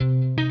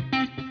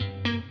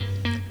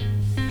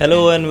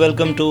Hello and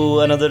welcome to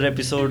another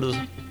episode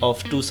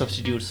of Two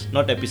Substitutes.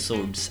 Not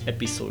episodes,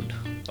 episode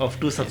of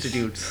Two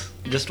Substitutes.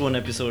 Just one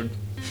episode.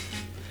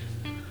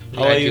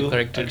 How are you?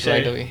 Corrected Akshay?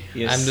 right away.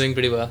 Yes. I'm doing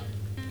pretty well.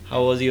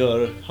 How has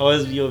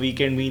your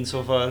weekend been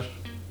so far?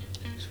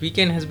 This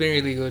weekend has been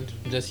really good.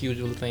 Just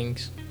usual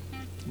things.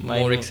 Mine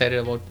More wa- excited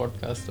about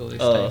podcasts though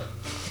this Uh, time.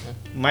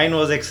 Mine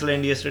was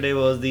excellent. Yesterday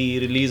was the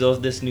release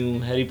of this new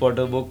Harry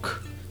Potter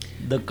book,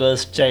 The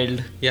Cursed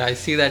Child. Yeah, I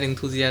see that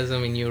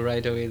enthusiasm in you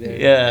right away there.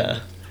 Yeah.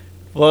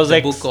 Was The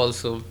like book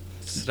also.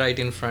 It's right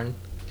in front.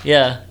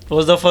 Yeah, it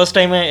was the first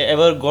time I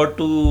ever got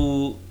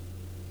to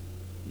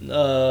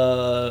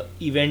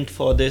event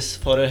for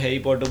a Harry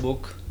Potter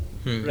book.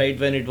 Hmm. Right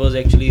when it was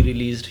actually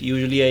released.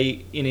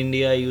 Usually in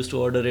India I used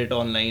to order it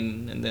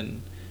online and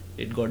then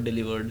it got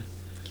delivered.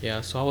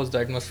 Yeah, so how was the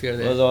atmosphere It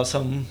there? was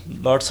awesome.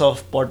 Lots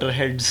of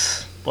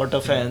Potterheads, Potter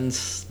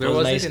fans. Where It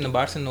was nice it? In the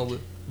Barnes and Noble?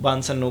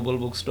 Barnes and Noble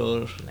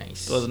bookstore.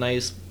 Nice. It was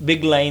nice.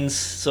 Big lines,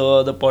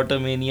 so the Potter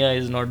mania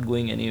is not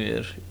going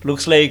anywhere. It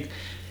looks like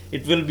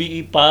it will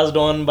be passed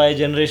on by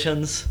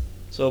generations.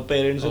 So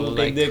parents will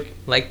take their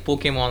like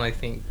Pokemon, I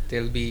think.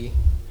 There'll be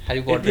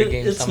Harry Potter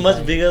games it's sometime.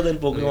 much bigger than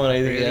Pokemon,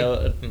 I think. Really?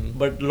 Yeah. Hmm.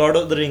 But Lord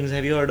of the Rings,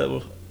 have you heard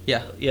of?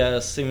 Yeah. Yeah,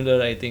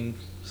 similar, I think.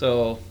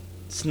 So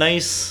it's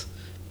nice.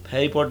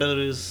 Harry Potter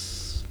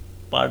is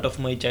part of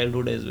my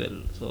childhood as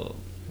well. So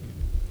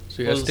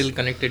you're was- still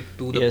connected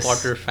to the Yes.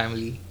 Potter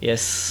family.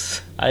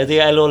 Yes, I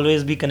think I'll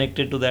always be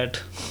connected to that.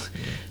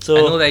 So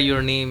I know that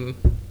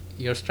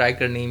your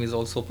striker name is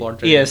also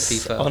Potter yes, in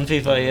FIFA. on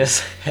FIFA, yes,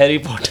 Harry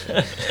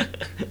Potter.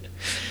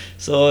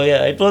 So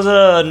yeah, it was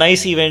a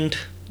nice event.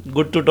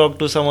 Good to talk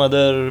to some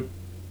other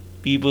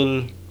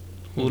people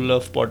who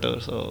love Potter.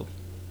 So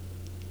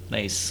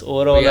nice.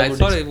 Overall, Yeah, I I would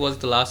thought it was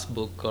the last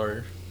book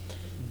or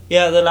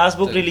yeah, the last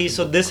book The- release.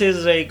 So this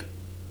is like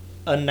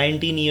a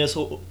 19 years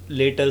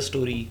later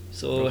story.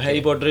 So Okay.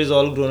 Harry Potter is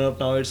all grown up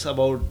now. It's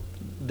about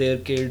their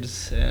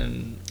kids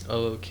and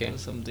oh, okay.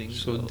 something.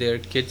 So their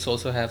kids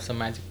also have some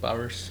magic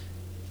powers.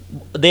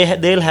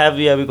 They'll have,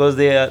 yeah, because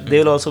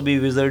they'll also be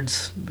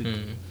wizards.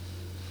 Hmm.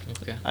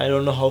 Okay. I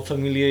don't know how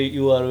familiar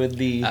you are with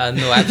the.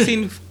 No, I've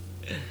seen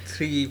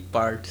 3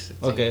 parts. I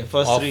think, Okay,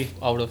 first of- 3.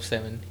 out of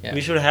 7. Yeah.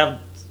 We should have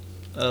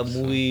a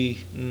movie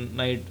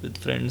night with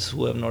friends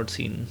who have not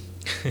seen.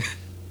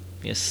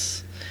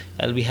 Yes,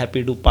 I'll be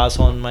happy to pass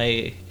on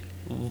my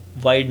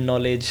wide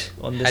knowledge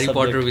on this Harry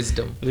subject. Potter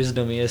wisdom.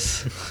 Wisdom,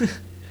 yes.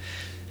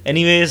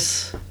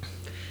 Anyways,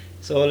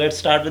 so let's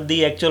start with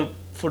the actual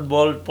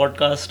football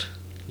podcast.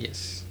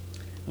 Yes.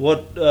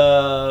 What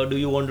do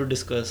you want to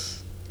discuss?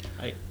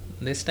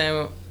 This time,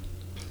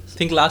 I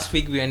think last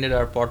week we ended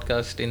our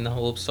podcast in the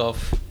hopes of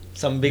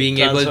Some big being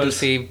able to transfers.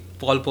 say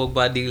Paul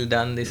Pogba deal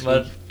done this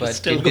But week, it's but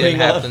still it didn't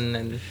going on. happen.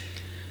 And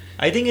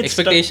I think it's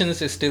stuck-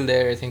 expectations is still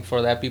there. I think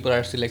for that people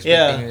are still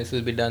expecting this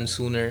will be done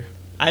sooner.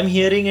 I'm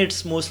hearing it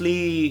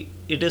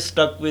is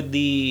stuck with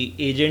the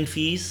agent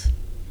fees.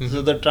 So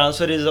Mhm. the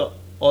transfer is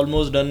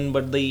almost done,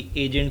 but the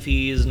agent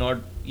fee is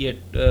not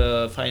yet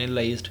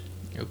finalized.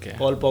 Okay.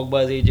 Paul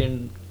Pogba's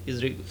agent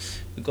is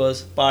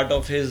because part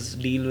of his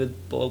deal with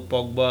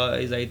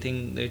Pogba is, I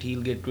think, that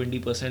he'll get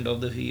 20% of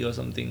the fee or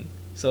something.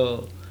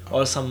 So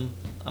or some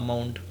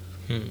amount.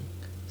 Hmm.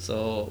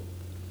 So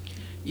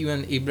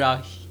Even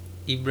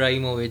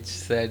Ibrahimovic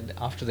said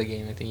after the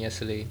game, I think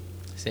yesterday,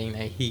 saying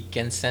that he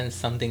can sense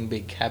something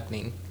big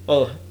happening.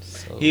 So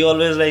he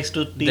always likes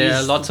to tease. there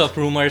are lots of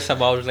rumors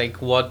about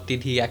like what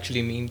did he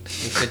actually mean,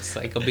 if it's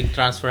like a big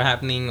transfer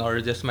happening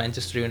or just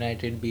Manchester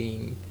United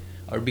being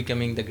or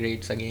becoming the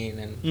greats again,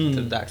 and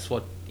so that's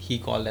what he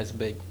called as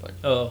big. But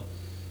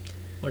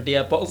But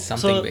yeah, Something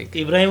so big.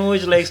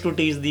 Ibrahimovic likes to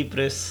tease the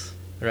press.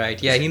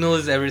 right, yeah, he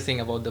knows everything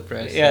about the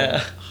press, Yeah.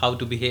 and how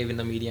to behave in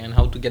the media and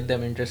how to get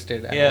them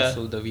interested, and Yeah.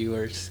 also the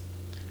viewers.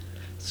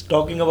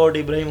 Talking about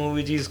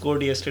Ibrahimovic, he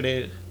scored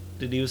yesterday.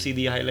 Did you see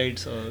the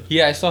highlights? Or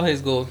Yeah, I saw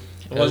his goal.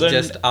 It was Wasn't-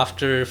 just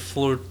after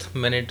 4th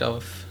minute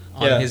on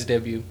Yeah. his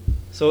debut.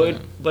 so Yeah.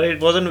 but it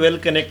wasn't well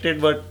connected.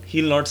 But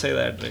he'll not say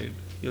that, right?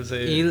 He'll say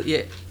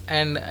Yeah,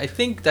 and I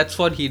think that's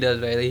what he does,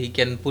 right? He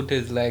can put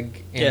his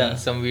leg in Yeah.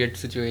 some weird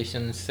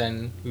situations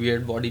and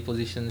weird body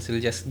positions.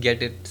 He'll just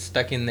get it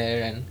stuck in there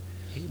and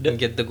d-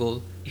 get the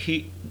goal. he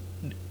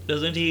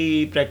doesn't he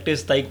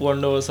practice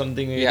taekwondo or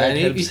something? Yeah, that and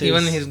helps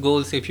even his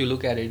goals, if you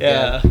look at it,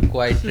 Yeah. they're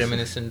quite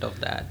reminiscent of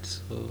that.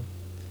 So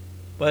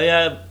But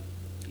yeah,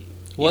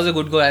 was a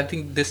good goal. I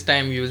think this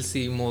time you will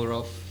see more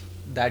of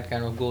that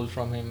kind of goal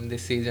from him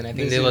this season. I think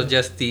This there was season.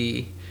 just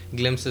the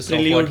glimpses of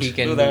Prelude what he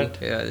can to do. that.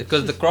 Yeah,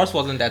 because the cross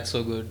wasn't that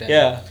so good. And,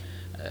 yeah.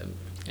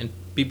 and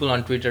people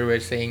on Twitter were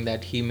saying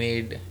that he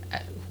made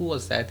who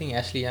was that? I think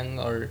Ashley Young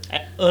or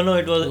Oh no,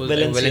 it was, who was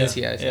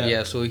Valencia. I think.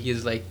 Yeah, so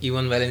he's like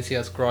even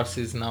Valencia's cross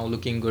is now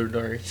looking good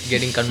or it's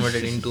getting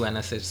converted into an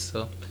assist.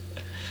 So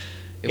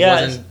it Yeah,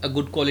 wasn't a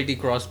good quality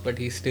cross, but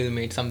he still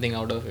made something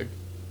out of it.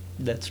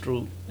 That's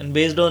true. And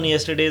based on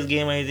yesterday's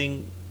game, I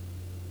think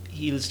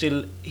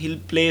he'll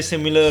play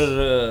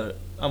similar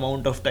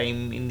amount of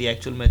time in the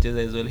actual matches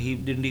as well. He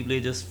play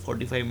just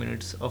 45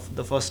 minutes of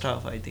the first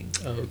half, I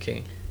think.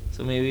 Okay.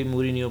 So maybe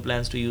Mourinho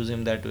plans to use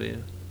him that way,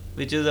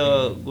 which is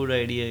a good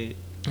idea.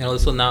 And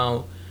also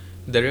now,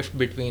 the rift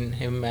between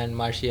him and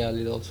Martial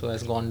is also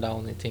has gone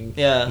down. I think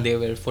Yeah. they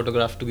were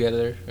photographed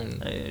together,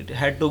 and It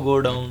had to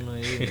go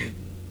down.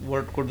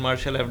 What could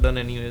Marshall have done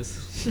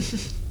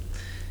anyways?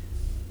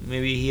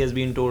 Maybe he has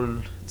been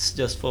told it's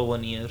just for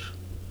 1 year.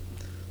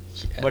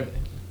 But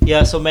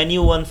yeah, so Man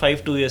U won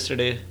 5-2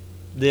 yesterday.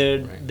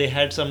 They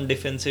had some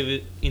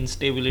defensive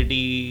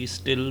instability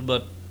still,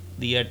 but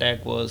the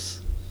attack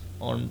was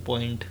on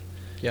point.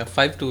 yeah,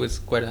 5-2 is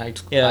quite a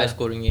Yeah. high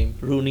scoring game.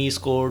 Rooney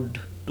scored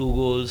 2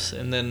 goals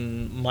and then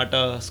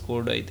Mata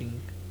scored, I think.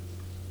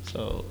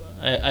 So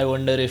I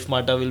wonder if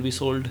Mata will be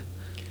sold.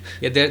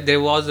 Yeah,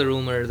 there was a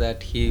rumor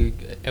that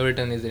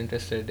Everton is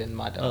interested in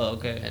Mata. Oh,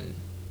 okay. And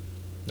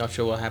not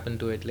sure what happened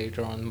to it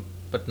later on.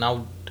 But now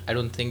I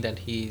don't think that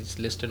he's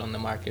listed on the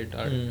market,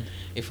 or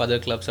if other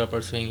clubs are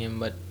pursuing him.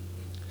 But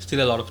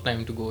still a lot of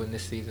time to go in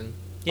this season.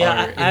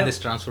 Yeah, or in this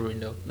transfer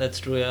window. That's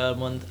true. Yeah, a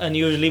month. And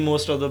usually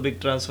most of the big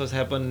transfers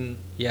happen.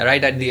 Yeah,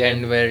 right at the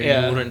end where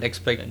Yeah. you wouldn't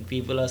expect And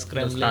people are those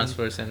scrambling.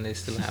 transfers, and they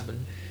still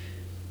happen.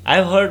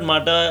 I've heard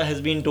Mata has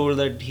been told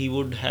that he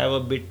would have a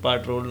bit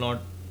part role.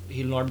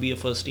 He'll not be a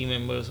first team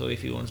member. So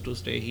if he wants to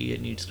stay, he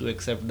needs to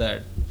accept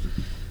that.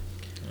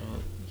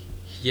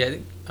 Yeah,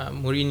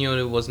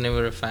 Mourinho was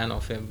never a fan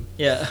of him.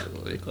 Yeah.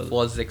 So it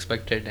was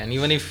expected, and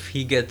even if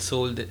he gets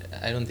sold,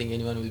 I don't think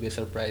anyone will be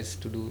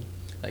surprised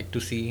to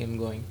see him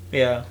going.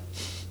 Yeah.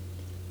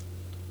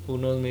 Who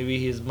knows? Maybe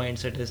his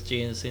mindset has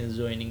changed since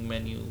joining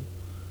Man U.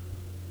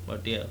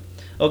 But yeah.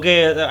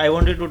 Okay, I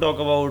wanted to talk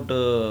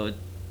about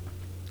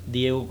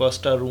Diego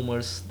Costa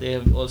rumors. They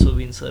have also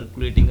been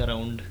circulating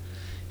around.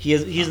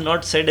 He's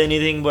not said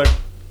anything, but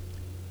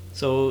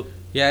so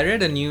Yeah, I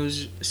read a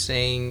news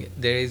saying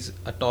there is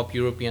a top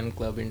European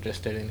club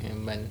interested in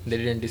him, and they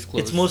didn't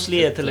disclose. It's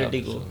mostly the club,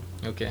 Atletico.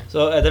 Okay.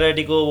 So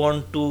Atletico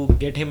want to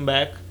get him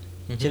back.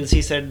 Mhm.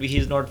 Chelsea said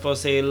he's not for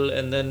sale,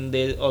 and then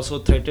they also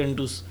threatened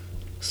to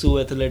sue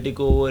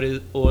Atletico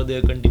over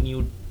their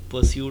continued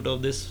pursuit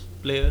of this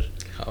player.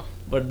 Oh.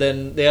 But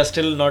then they are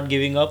still not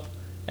giving up,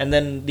 and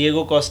then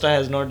Diego Costa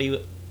has not even.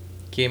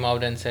 Came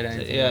out and said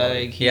anything. Yeah, about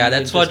it. like he Yeah, is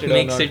that's what interested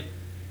or makes not. it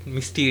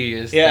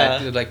mysterious. Yeah.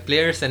 That, like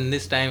players, and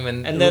this time when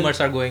And then- rumors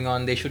are going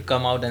on, they should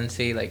come out and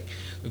say like,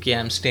 okay,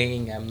 I'm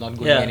staying, I'm not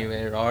going Yeah.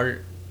 anywhere, or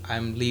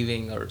I'm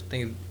leaving, or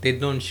they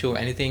don't show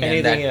anything,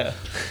 Anything, and that yeah.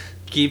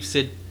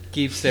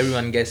 keeps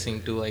everyone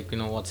guessing to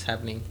what's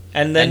happening.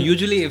 And then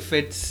usually if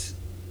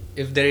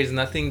there is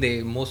nothing, they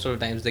most of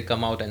the times they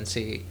come out and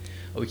say,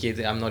 okay,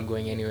 I'm not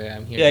going anywhere,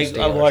 I'm here to like stay.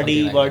 or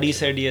something like Vardy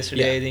that. said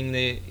yesterday, Yeah. I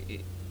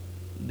think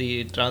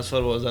the transfer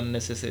was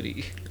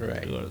unnecessary.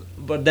 Right.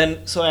 But then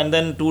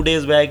 2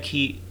 days back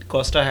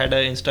Costa had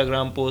an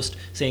Instagram post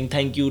saying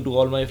thank you to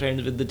all my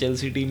friends with the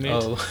Chelsea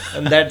teammates, Oh.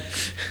 and that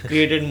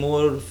created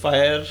more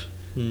fire.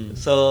 Hmm.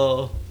 So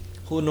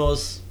who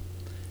knows?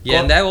 Yeah,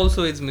 and that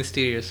also is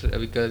mysterious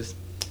because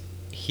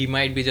he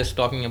might be just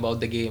talking about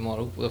the game, or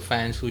the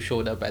fans who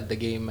showed up at the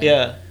game.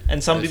 Yeah,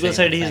 and some they're people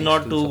saying said he's thanks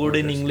not to too good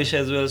in supporters. English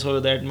as well, so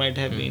that might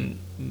have been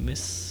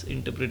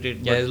misinterpreted.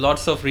 Yeah, but- there's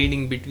lots of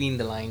reading between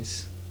the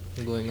lines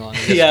going on.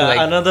 just Yeah,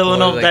 to, another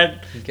one or, of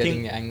that getting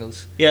thing-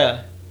 angles.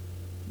 Yeah,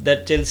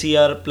 that Chelsea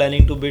are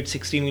planning to bid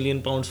 60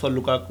 million pounds for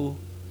Lukaku.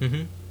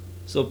 Mm-hmm.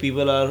 So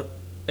people are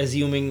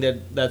assuming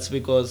that that's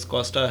because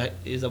Costa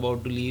is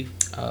about to leave.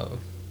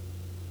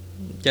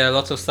 Yeah,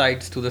 lots of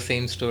sides to the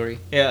same story.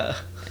 Yeah.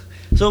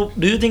 So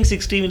do you think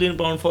 60 million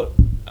pound for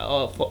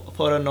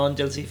a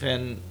non-Chelsea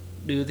fan?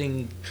 Do you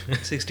think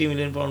 60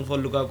 million pound for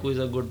Lukaku is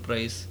a good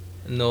price?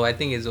 No, I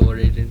think it's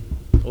overrated.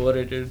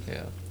 Overrated.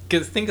 Yeah,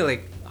 because think of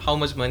how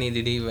much money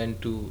did he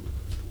went to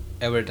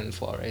Everton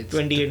for? Right?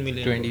 28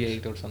 million.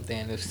 28 or something,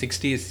 and if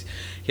 60 is,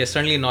 he has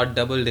certainly not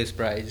doubled his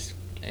price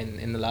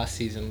in the last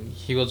season.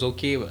 He was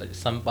okay with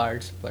some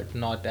parts, but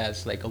not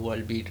as a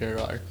world beater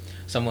or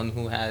someone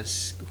who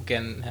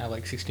can have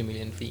 60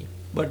 million fee.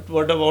 But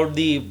what about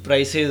the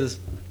price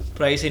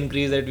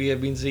increase that we have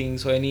been seeing?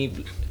 So Yeah,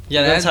 even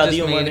that's just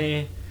Sadio made-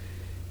 Mane.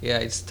 Yeah,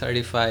 it's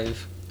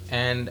 35.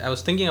 And I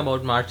was thinking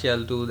about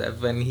Martial too, that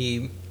when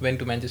he went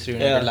to Manchester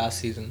United Yeah. last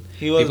season,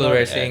 He was people not-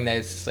 were saying that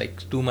it's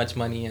too much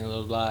money and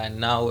blah, blah, and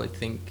now I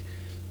think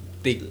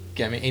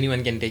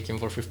anyone can take him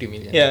for 50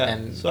 million. Yeah.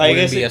 And So I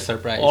wouldn't guess be a it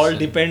surprise. all And-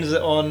 depends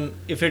on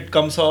if it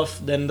comes off,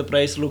 then the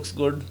price looks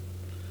good.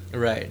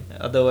 Right.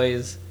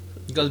 Otherwise,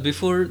 Because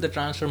before the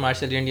transfer,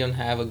 Martial didn't even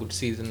have a good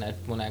season at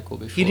Monaco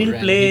before. he didn't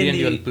and play. He in didn't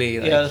the, even play.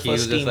 yeah, He was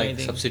first just team, I think.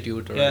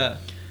 substitute or Yeah.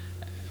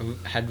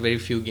 had very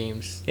few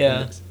games.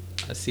 Yeah. In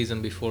the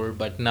season before,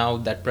 but now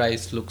that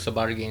price looks a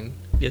bargain.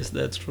 Yes,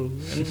 that's true.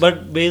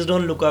 But based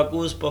on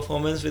Lukaku's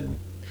performance,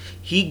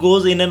 he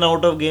goes in and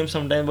out of games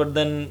sometimes, but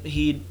then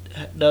he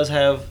does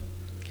have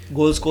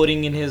goal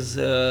scoring in his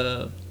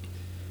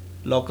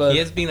locker. He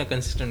has been a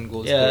consistent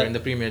goal Yeah. scorer in the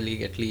Premier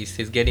League at least.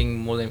 He's getting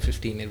more than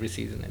 15 every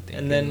season, I think,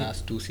 And in then- the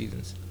last 2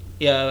 seasons.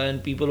 Yeah,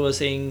 and people were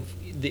saying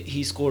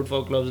he scored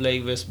for clubs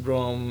like West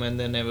Brom and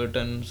then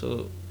Everton.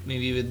 So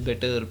maybe with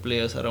better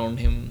players around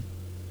him,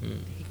 Hmm.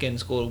 he can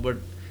score. But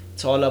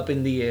it's all up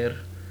in the air.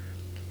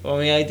 I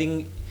mean, I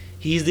think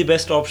he's the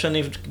best option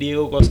if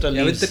Diego Costa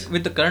Yeah, leaves.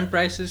 with the current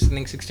prices, I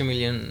think 60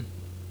 million.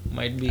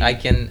 Might be. I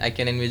can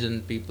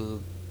envision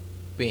people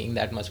paying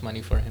that much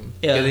money for him,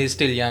 Yeah. because he's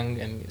still young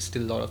and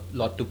still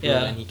lot to prove,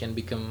 Yeah. and he can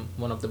become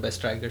one of the best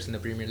strikers in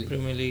the Premier League.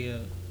 Premier League, yeah.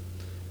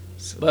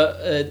 So,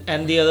 But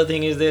and the other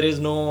thing is there is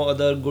no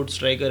other good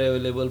striker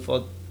available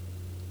for.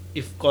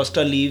 If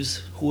Costa leaves,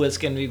 who else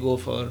can we go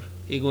for?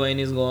 Higuain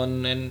is gone,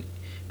 and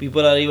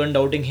people are even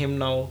doubting him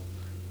now.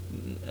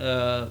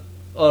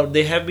 Or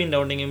they have been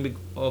doubting him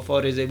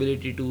for his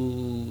ability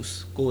to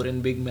score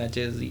in big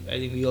matches. I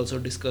think we also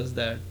discussed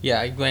that. yeah,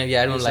 I don't You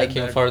like said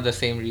him that. for the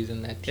same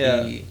reason that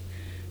Yeah. he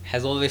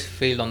has always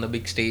failed on the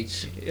big stage.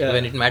 Yeah.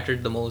 When it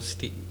mattered the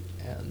most,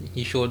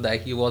 he showed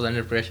that he was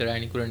under pressure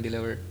and he couldn't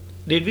deliver.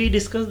 Did we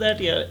discuss that?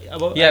 Yeah,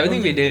 about. Yeah, I don't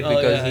think we did, oh,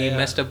 because yeah, he yeah.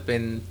 messed up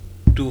in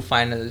 2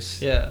 finals.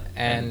 Yeah.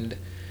 And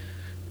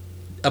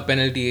a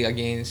penalty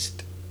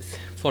against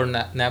for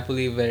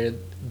Napoli where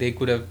they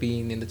could have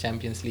been in the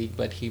Champions League,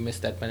 but he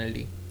missed that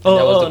penalty. And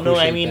that was the No, I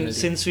crucial mean, penalty.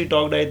 since we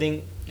talked, I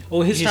think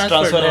his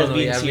transfer no, has no,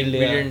 been yeah, sealed. we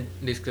Yeah.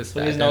 didn't discuss So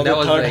that. he's And now that the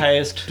was third like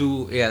highest.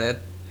 that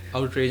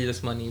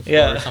outrageous money for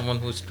Yeah. someone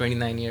who's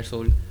 29 years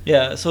old.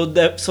 Yeah,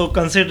 so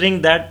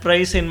considering that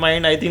price in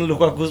mind, I think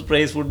Lukaku's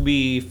price would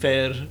be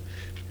fair.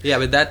 Yeah,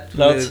 but that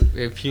Lots.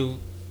 if you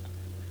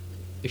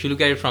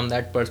look at it from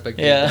that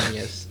perspective, Yeah. then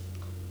yes.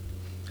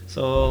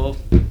 So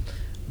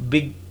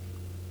big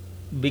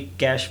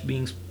cash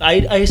being.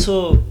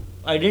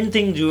 I didn't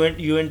think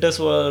Juventus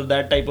were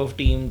that type of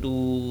team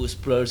to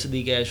splurge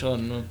the cash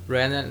on.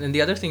 Right, and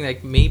the other thing,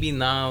 like maybe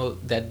now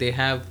that they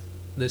have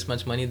this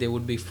much money, they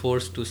would be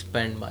forced to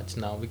spend much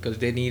now, because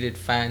they needed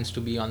fans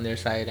to be on their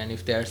side, and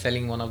if they are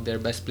selling one of their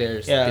best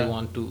players, Yeah. they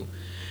want to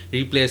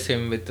replace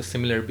him with a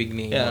similar big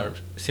name Yeah. or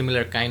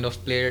similar kind of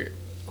player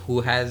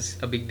who has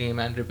a big name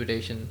and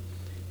reputation.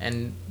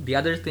 And the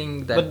other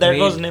thing that But that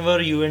made- was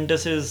never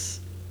Juventus's.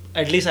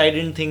 At least I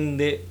didn't think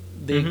they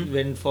Mhm.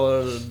 went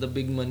for the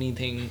big money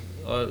thing,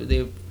 or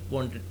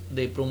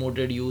they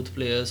promoted youth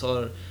players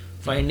or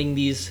finding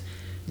these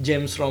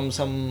gems from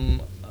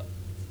some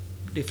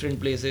different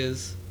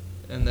places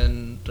and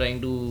then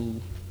trying to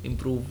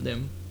improve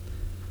them.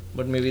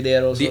 But maybe they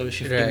are also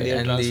shifting right, their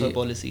and transfer the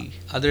policy.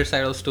 other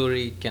side of the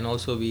story can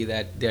also be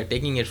that they are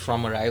taking it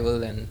from a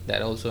rival, and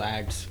that also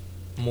adds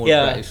more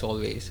Yeah. price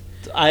always.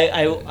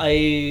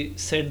 I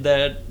said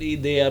that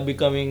they are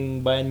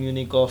becoming Bayern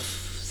Munich of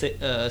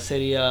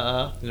Serie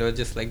A.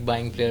 Just like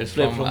buying players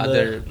Play from from the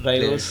other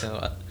rivals.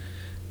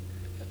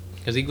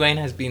 Because Higuain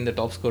has been the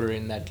top scorer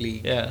in that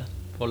league Yeah,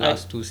 for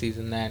last 2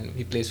 seasons, and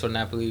he plays for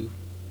Napoli,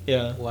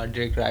 yeah. who are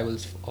direct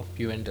rivals of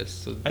Juventus.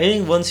 So I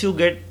think once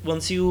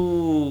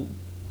you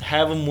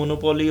have a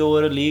monopoly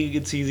over a league,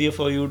 it's easier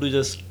for you to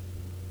just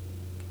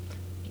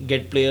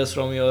get players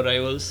from your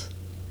rivals.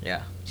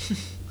 yeah,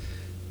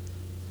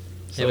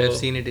 So yeah, we have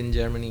seen it in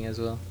Germany as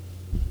well.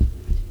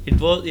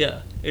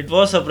 it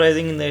was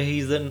surprising that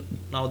he's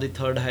now the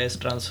third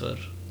highest transfer.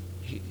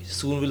 He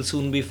will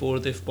soon be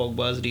fourth if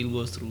Pogba's deal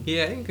goes through.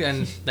 Yeah, I think,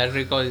 and that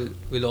record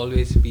will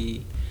always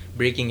be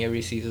breaking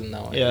every season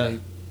now. I Yeah. feel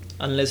like.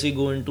 Unless we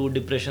go into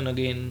depression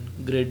again,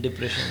 Great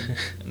Depression,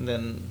 and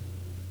then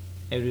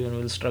everyone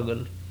will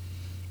struggle.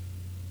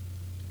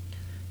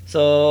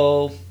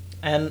 So,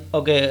 and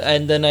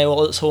then I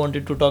also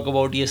wanted to talk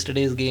about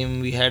yesterday's game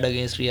we had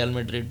against Real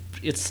Madrid.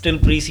 It's still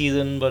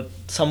pre-season, but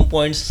some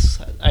points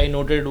I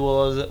noted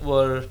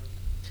were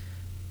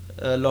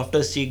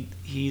Loftus-Cheek.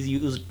 He's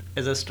used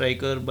as a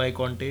striker by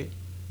Conte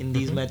in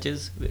these Mhm.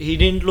 matches. He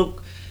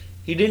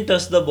didn't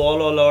touch the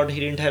ball a lot. He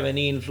didn't have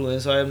any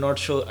influence. So I'm not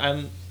sure.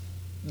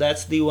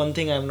 That's the one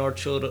thing I'm not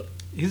sure.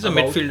 He's a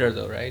about. midfielder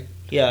though, right?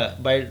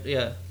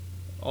 Yeah,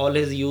 all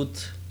his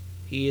youth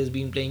he has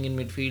been playing in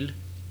midfield.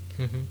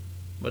 Mm-hmm.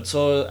 But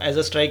so as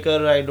a striker,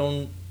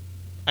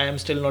 I am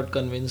still not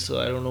convinced. So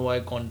I don't know why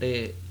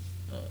Conte.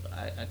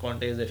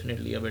 Conte is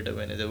definitely a better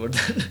manager, but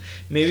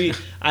maybe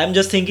I'm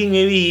just thinking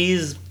maybe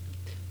he's.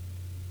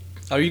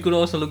 Or you could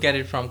also look at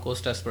it from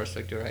Costa's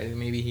perspective, right?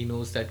 Maybe he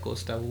knows that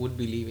Costa would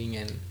be leaving,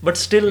 and But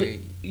still, He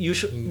there's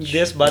should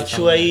play someone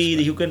Batshuayi.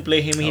 else, You can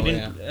play him. He Oh,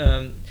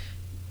 didn't.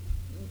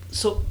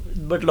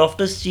 But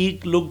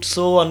Loftus-Cheek looked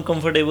so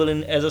uncomfortable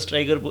in a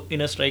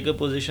striker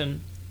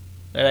position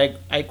that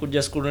I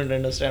couldn't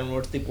understand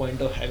what's the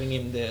point of having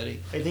him there.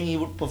 I think he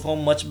would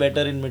perform much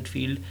better in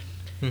midfield.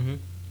 Mm-hmm.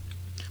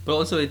 But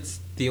also, it's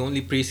the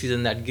only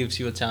preseason that gives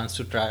you a chance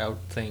to try out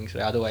things.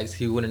 Right? Otherwise,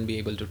 he wouldn't be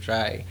able to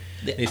try.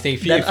 They say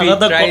if he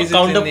Another tries it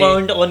in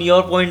counterpoint on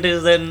your point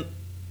is then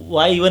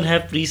why even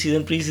have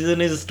preseason?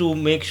 Preseason is to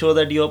make sure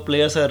that your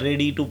players are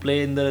ready to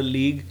play in the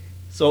league.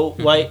 So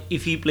why,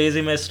 if he plays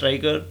him as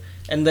striker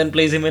and then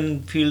plays him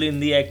in field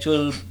in the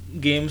actual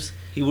games,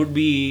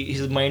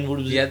 his mind would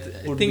I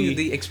would think be.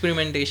 the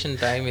experimentation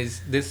time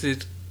is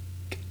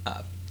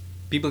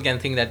people can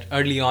think that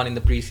early on in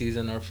the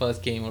preseason or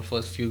first game or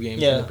first few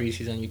games in the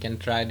preseason you can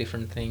try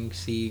different things,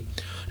 see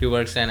it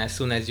works, and as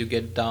soon as you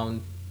get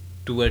down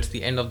towards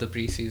the end of the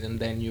preseason,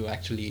 then you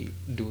actually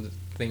do the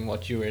thing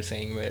what you were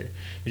saying, where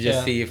you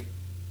just see if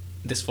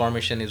this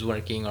formation is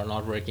working or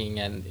not working,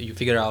 and you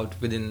figure out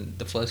within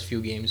the first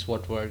few games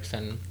what works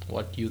and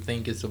what you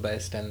think is the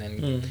best, and then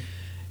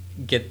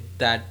Mm. get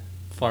that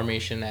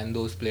formation and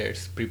those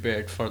players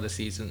prepared for the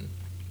season.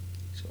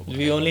 So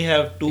We only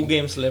have 2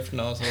 games left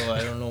now, so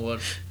I don't know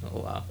what. oh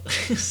wow.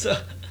 so,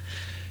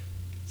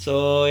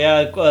 so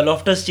yeah,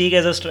 Loftus Cheek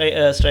as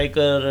a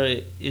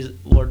striker is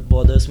what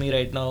bothers me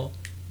right now.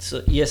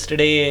 So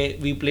yesterday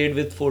we played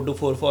with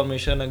 4-4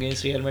 formation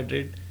against Real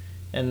Madrid,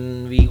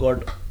 and we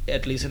got,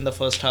 at least in the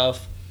first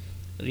half,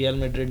 Real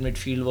Madrid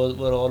midfield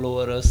were all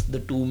over us. The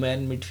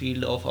 2-man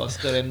midfield of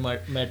Oscar and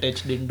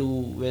Matic didn't do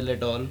well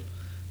at all.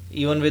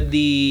 Even with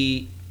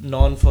the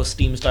non-first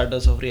team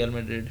starters of Real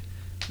Madrid,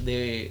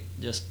 they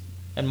just,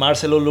 and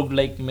Marcelo looked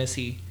like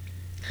Messi,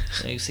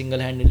 like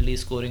single-handedly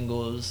scoring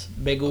goals.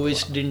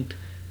 Begovic didn't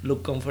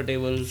look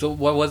comfortable. So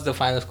what was the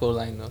final score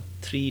line though?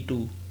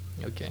 3-2.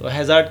 Okay. So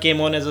Hazard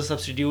came on as a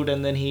substitute,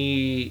 and then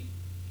he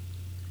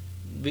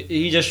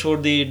just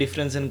showed the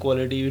difference in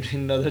quality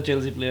between other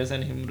Chelsea players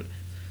and him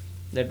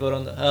that were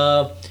on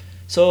the.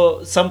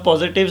 So some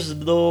positives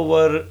though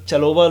were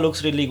Chalobah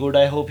looks really good.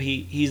 I hope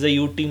he's a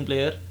youth team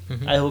player.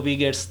 Mhm. I hope he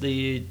gets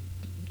the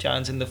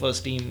chance in the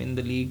first team in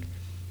the league.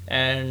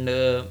 And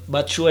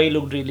Batshuayi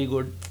looked really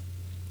good.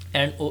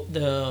 And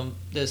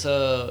there's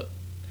a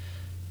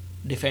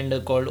defender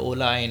called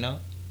Ola Aina.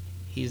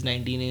 He's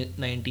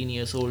 19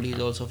 years old. He's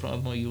also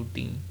from a youth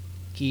team.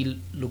 He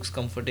looks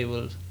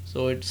comfortable.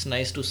 So it's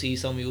nice to see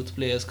some youth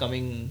players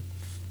coming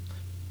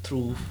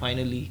through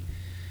finally.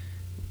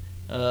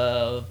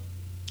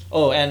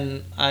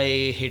 And I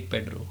hate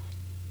Pedro.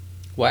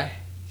 Why?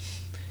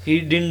 He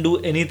didn't do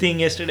anything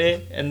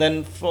yesterday, and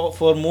then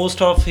for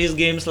most of his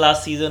games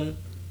last season,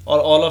 or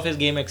all of his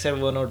game except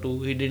 1 or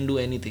 2, he didn't do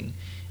anything.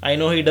 I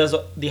know he does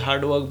the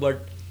hard work,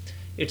 but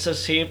it's a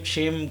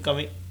shame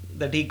coming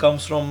that he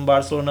comes from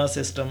Barcelona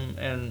system,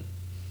 and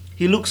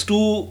he looks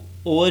too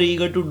over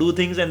eager to do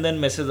things and then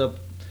messes up,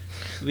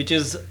 which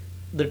is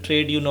the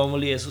trait you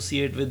normally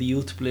associate with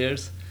youth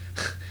players.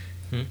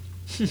 Hmm?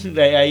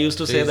 I used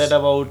to So say he's that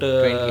about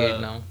 28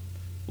 now.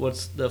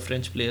 what's the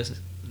French player's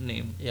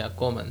name? Yeah,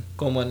 Coman.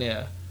 Coman,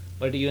 yeah.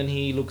 But even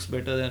he looks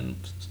better than.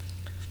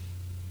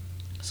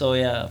 So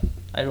yeah,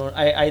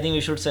 I think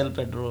we should sell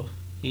Pedro.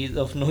 He's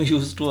of no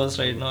use to us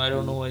right now. I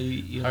don't know why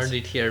you Heard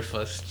it here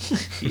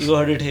first. you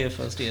heard it here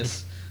first.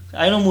 Yes,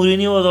 I know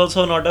Mourinho was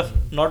also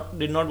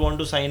did not want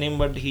to sign him,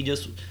 but he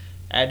just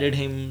added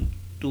him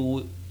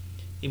to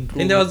improve. I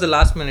think that was the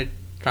last minute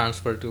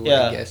transfer too,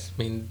 Yeah. I guess.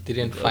 I mean, they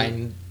didn't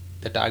find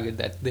the target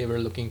that they were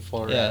looking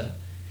for. Yeah. And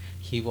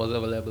he was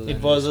available. It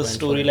and was a just went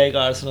story for it. like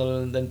Arsenal,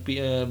 and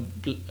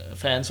then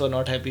fans were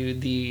not happy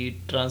with the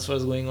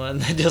transfers going on.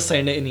 They just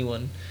signed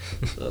anyone.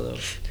 So,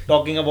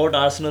 talking about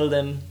Arsenal,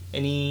 then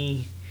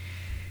any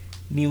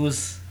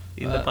news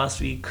in the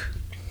past week?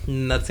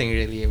 Nothing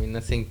really. I mean,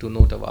 nothing to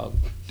note about.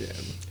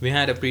 We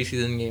had a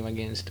preseason game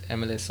against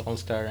MLS All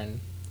Star, and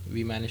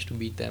we managed to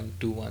beat them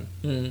 2-1.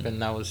 Mm.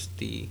 And that was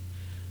the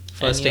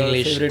first And your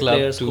English favorite club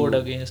player to scored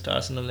against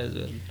Arsenal as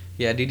well.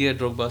 Yeah, Didier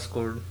Drogba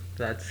scored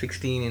that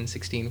 16 in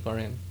 16 for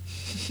him.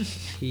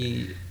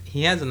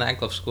 he has a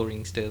knack of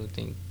scoring still, I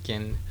think.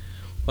 And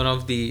one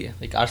of the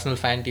Arsenal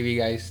fan TV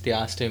guys, they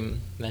asked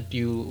him that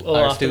you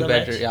are after still the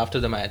better. match? Yeah, after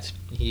the match,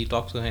 he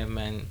talked to him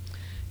and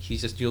he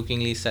just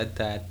jokingly said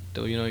that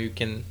you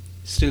can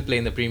still play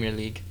in the Premier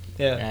League.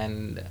 Yeah.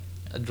 And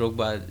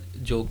Drogba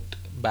joked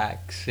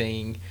back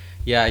saying,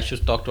 "Yeah, I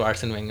should talk to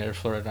Arsene Wenger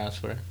for a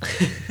transfer."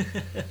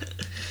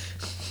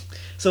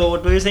 So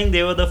what were you saying?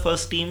 They were the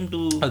first team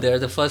to. They're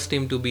the first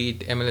team to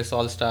beat MLS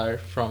All Star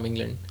from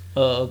England.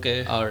 Oh,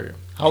 okay. Or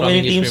How from many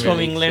English teams Premier from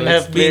League. England so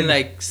have it's been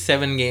played? like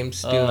 7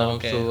 games till Oh, now.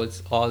 okay. So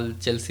it's all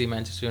Chelsea,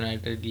 Manchester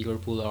United,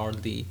 Liverpool, all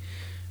the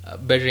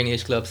better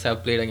English clubs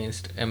have played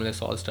against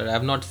MLS All Star. I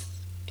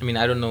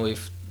don't know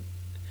if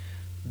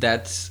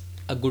that's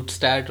a good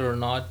stat or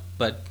not,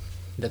 but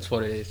that's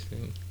what it is.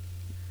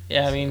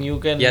 Yeah, I mean you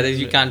can. Yeah,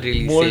 you can't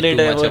really mold say it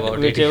too much about it,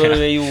 whichever yeah.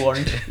 way you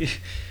want.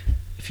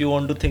 If you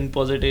want to think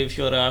positive, if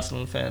you're an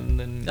Arsenal fan,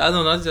 then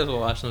No, not just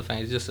for Arsenal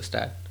fans, it's just a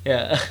stat.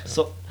 yeah.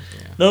 So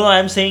Yeah. no,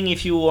 I'm saying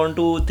if you want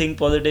to think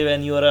positive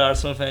and you are an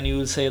Arsenal fan, you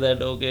will say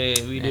that okay,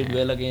 we did Yeah.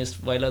 well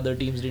against while other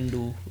teams didn't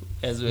do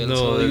as well. No,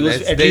 so you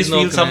that's- at there's least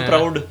no feel some plan.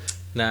 proud.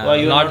 Nah, Why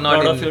you're not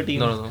proud in, of your team?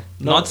 No, No?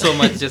 not so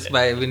much just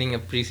by winning a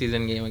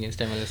preseason game against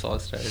MLS All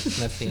Star.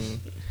 It's nothing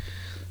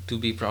to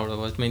be proud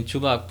about. I mean,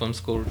 Chuba Akpom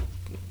scored,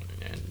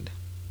 and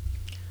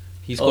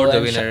he scored the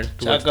and winner.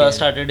 towards the Xhaka end.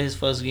 started his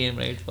first game,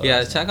 right? for Yeah,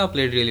 Arsenal. Chaka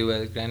played really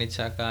well. Granit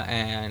Xhaka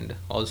and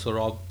also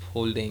Rob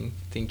Holding.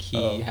 I think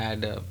he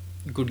had a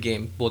good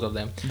game, both of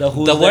them.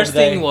 Who's The that worst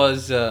guy? thing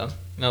was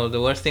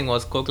the worst thing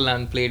was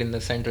Coquelin played in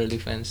the central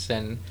defense,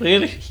 and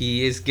Really?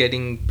 he is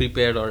getting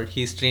prepared or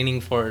he's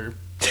training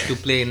to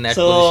play in that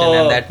So position,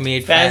 and that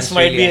made fans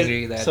might really be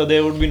angry. That so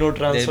there would be no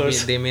transfers.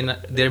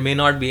 there may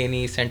not be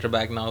any centre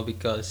back now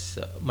because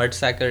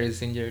Mertesacker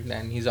is injured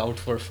and he's out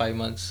for 5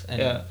 months. And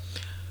Yeah.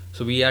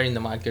 so we are in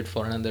the market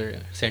for another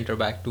centre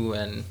back too,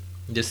 and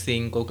just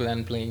seeing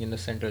Coquelin playing in the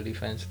central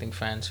defense, I think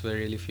fans were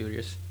really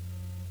furious.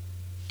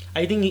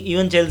 I think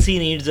even Chelsea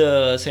needs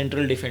a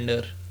central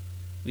defender.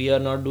 We are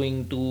not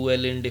doing too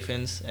well in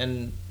defense,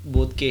 and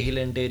both Cahill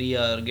and Terry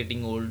are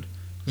getting old.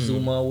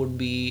 Zuma would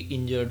be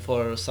injured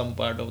for some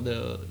part of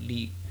the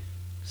league,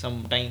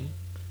 some time.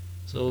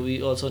 So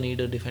we also need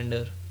a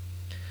defender.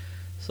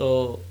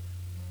 So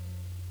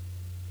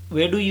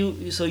where do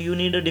you? So you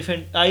need a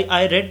defend.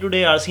 I read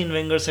today Arsene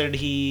Wenger said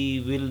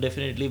he will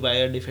definitely buy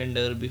a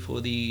defender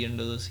before the end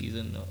of the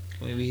season. Or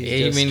maybe he's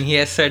I just, mean, he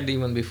has said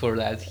even before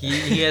that.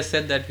 He has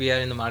said that we are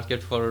in the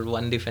market for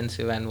one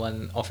defensive and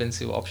one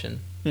offensive option.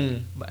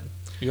 But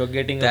you're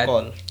getting a that-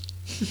 call.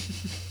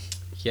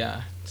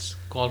 yeah, it's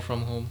call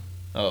from home.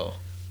 Oh.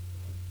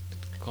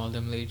 Call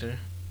them later.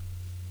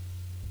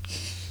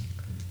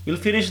 We'll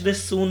finish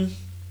this soon.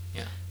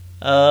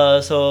 Yeah.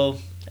 So,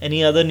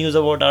 any other news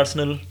about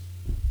Arsenal?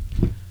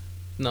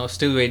 Now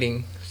still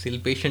waiting, still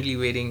patiently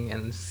waiting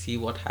and see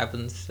what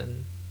happens,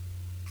 and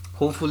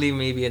hopefully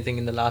maybe I think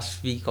in the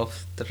last week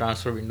of the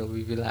transfer window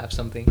we will have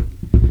something.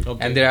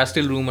 Okay. And there are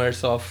still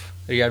rumors of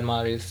Riyad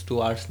Mahrez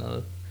to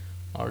Arsenal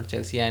or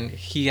Chelsea, and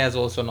he has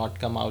also not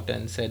come out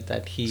and said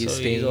that he is So he's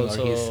staying or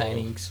also he is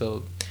signing.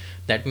 So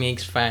that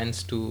makes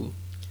fans to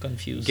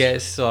confused.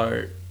 guess,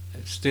 or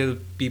still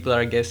people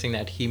are guessing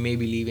that he may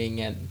be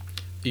leaving. And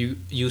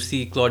you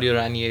see Claudio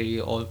Ranieri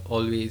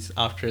always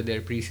after their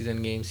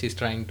preseason games he's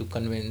trying to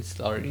convince,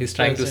 or he's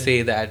trying to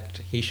say that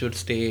he should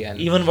stay. And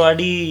Even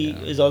Vardy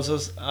Yeah. is also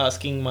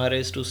asking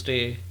Mahrez to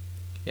stay.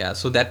 yeah,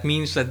 so that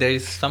means that there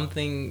is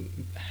something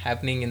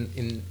happening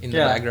in the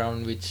Yeah.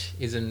 background which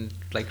isn't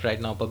like right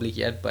now public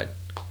yet, but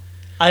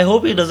I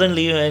hope he doesn't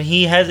leave, and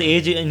he has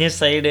age in his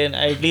side, and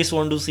I at least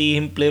want to see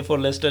him play for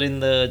Leicester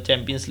in the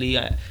Champions League.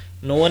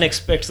 No one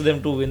expects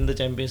them to win the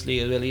Champions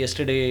League as well.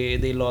 Yesterday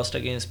they lost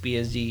against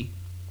PSG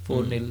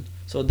 4-0.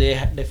 So they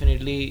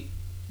definitely,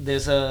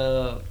 there's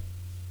a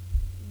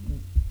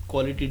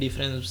quality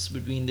difference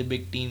between the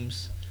big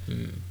teams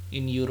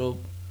in Europe.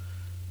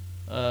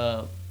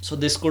 So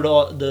this could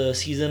the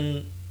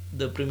season,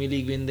 the Premier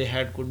League win they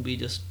had could be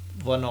just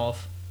one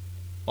off,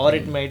 or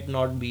it might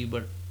not be,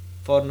 but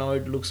for now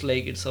it looks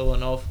like it's a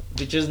one off,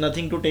 which is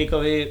nothing to take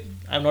away.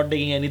 I'm not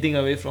taking anything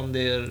away from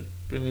their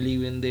Premier League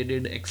win. They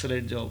did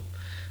excellent job,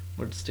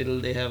 but still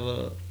they have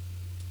a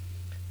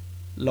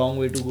long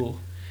way to go.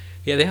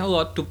 yeah, they have a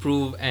lot to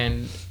prove.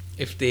 And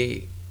if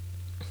they,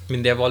 I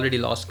mean, they have already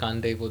lost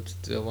Kante, was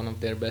one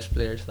of their best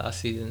players last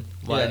season.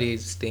 Vardy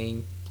is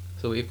staying,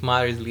 so if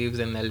Mahrez leaves,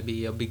 then there'll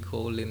be a big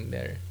hole in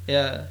their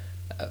Yeah,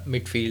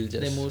 midfield.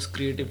 Just the most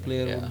creative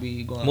player yeah. would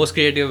be gone. Most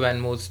creative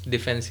and most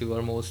defensive,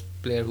 or most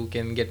player who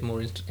can get more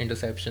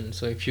interceptions.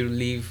 So if you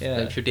leave, Yeah.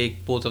 if you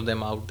take both of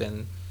them out,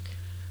 then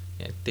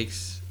yeah, it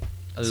takes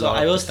a So lot.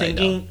 I to was side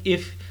thinking out.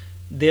 if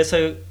there's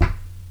a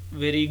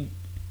very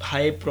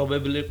high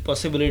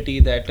possibility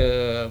that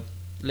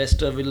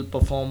Leicester will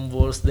perform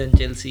worse than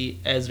Chelsea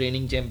as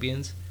reigning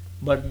champions,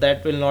 but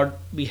that will not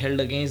be held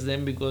against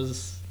them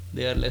because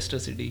they are Leicester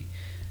City.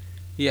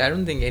 Yeah, I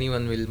don't think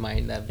anyone will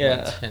mind that Yeah.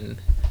 much. And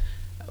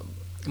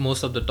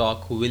most of the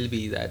talk will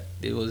be that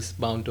it was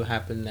bound to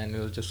happen and it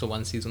was just a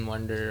one season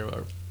wonder,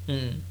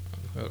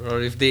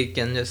 or if they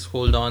can just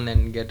hold on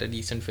and get a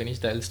decent finish,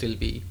 they'll still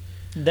be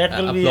That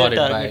will be their applauded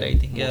target, by I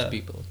think. most Yeah,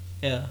 people.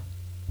 yeah,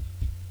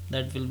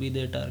 that will be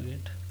their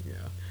target.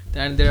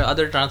 Yeah, and there are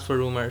other transfer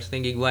rumors. I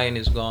think Higuain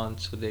is gone,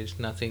 so there's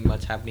nothing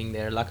much happening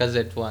there.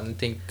 Lacazette one,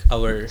 think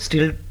our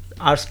Still,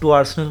 to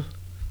Arsenal.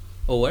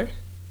 over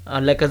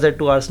Lacazette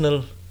to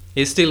Arsenal.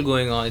 is still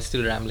going on. It's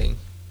still rambling.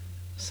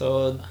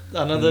 So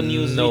another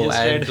news No, we just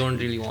I read. don't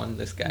really want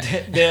this guy.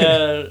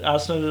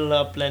 Arsenal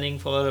are planning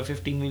for a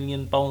 £15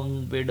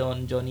 million bid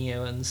on Johnny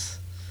Evans,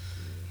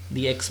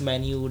 the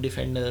ex-Man U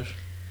defender.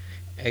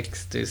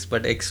 Ex this,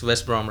 but ex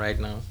West Brom right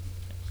now.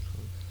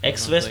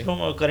 Ex-West Like-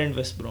 Brom or current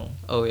West Brom?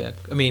 Oh yeah,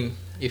 I mean,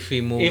 if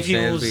he moves, If he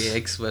then it'll moves- be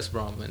ex West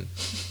Brom, and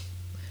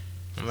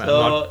I'm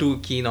So- not too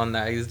keen on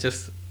that. It's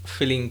just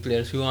filling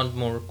players. We want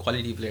more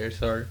quality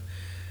players, or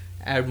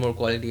add more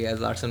quality,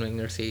 as Arsene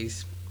Wenger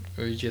says.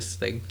 We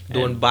just like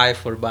don't And- buy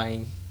for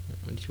buying,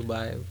 but you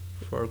buy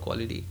for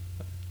quality.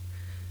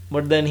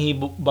 But then he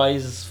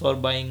buys for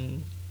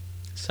buying.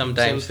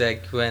 Sometimes Himself.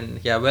 like when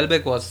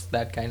Welbeck was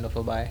that kind of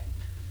a buy.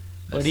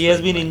 But That's he has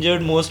like been buying.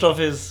 injured most of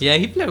his. Yeah,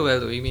 he played well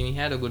though. I mean, he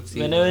had a good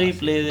season. Whenever he last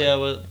plays, season, yeah,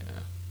 but-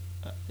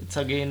 but it's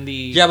again the.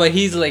 Yeah, but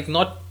he's like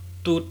not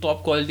too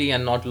top quality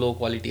and not low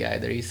quality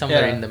either. He's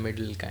somewhere Yeah. in the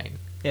middle kind.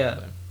 Yeah.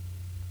 But-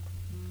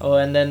 Oh,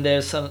 and then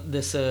there's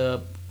this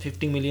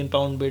 £50 million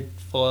bid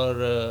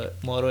for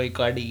Mauro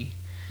Icardi.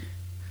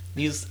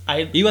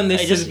 Even this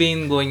I has just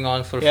been going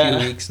on for a Yeah.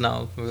 few weeks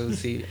now. We'll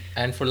see.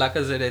 And for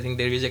Lacazette, I think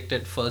they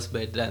rejected first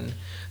bid, and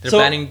they're So,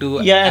 planning to.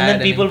 yeah, and add then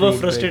an people were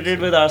improved bid, frustrated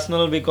so- with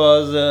Arsenal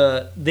because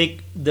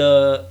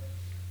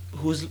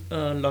who's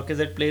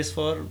Lacazette plays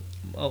for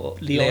Leon.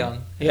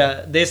 Leon.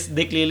 Yeah,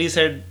 they clearly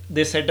said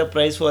they set a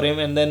price for him,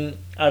 and then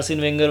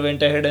Arsene Wenger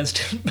went ahead and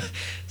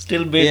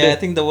still bid. Yeah, I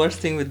think the worst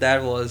thing with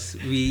that was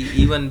we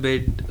even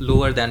bid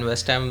lower than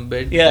West Ham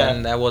bid, Yeah.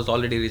 and that was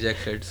already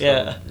rejected. So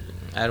Yeah.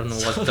 I don't know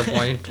what the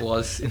point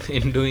was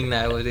in doing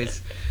that. But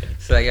it's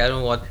like I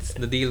don't know what's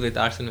the deal with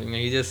Arsene Wenger.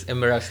 He just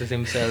embarrasses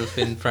himself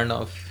in front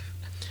of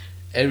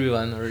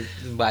everyone or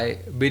by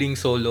bidding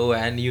so low,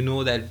 and you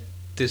know that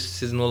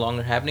this is no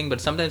longer happening.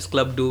 But sometimes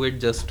club do it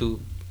just to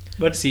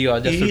But see or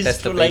just to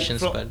test the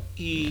patience. But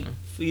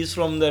he's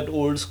from that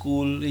old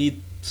school.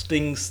 He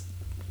thinks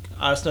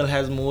Arsenal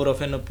has more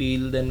of an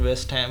appeal than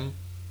West Ham.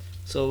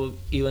 So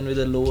even with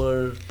a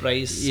lower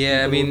price,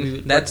 yeah, I people mean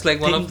would be- that's but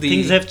like one of the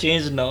things have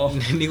changed now.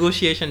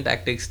 negotiation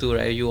tactics too,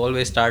 right? You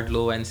always start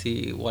low and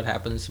see what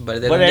happens, but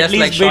then But at just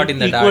least like shot bid in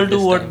the equal dark to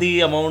this what time. the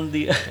amount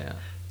the Yeah.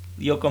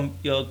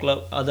 your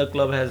club other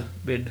club has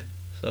bid.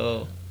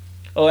 So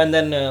and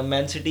then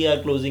Man City are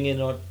closing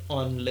in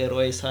on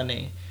Leroy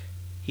Sané.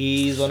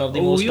 He is one of the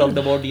Oh, most you- talked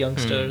about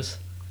youngsters,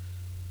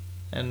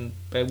 and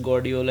Pep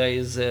Guardiola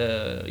is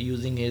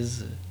using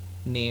his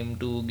name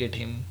to get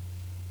him.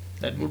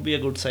 That would be a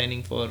good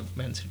signing for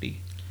Man City.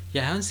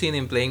 Yeah, I haven't seen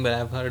him playing, but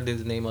I've heard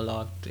his name a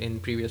lot in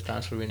previous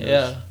transfer windows.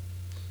 Yeah,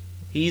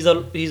 he's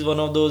one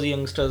of those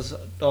youngsters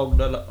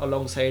talked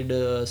alongside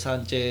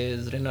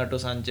Sanchez, Renato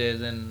Sanchez,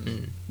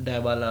 and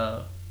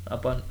Dybala,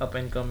 up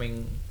and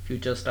coming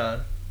future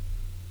star.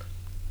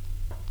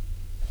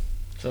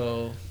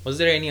 So Was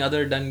there any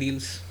other done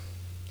deals?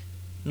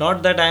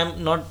 not that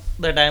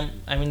I'm.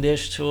 I mean, there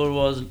sure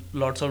was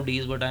lots of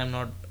deals, but I'm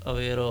not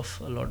aware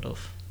of a lot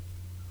of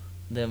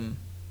them.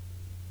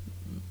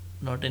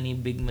 Not any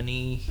big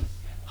money.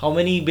 How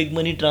many big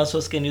money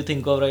transfers can you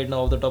think of right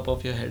now off the top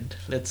of your head?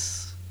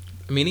 Let's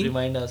Meaning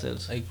remind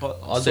ourselves. like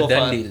all So the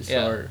done far, deals,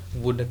 yeah. or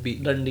would it be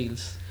Done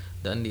deals.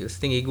 done deals? I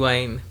think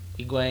Higuain,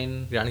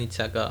 Higuain, Granit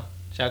Xhaka,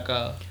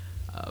 Xhaka,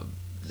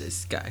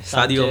 this guy,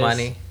 Sanchez, Sadio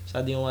Mane,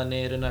 Sadio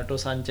Mane, Renato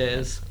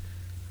Sanchez,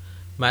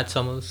 Matt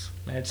Hummels,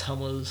 Mats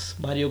Hummels,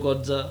 Mario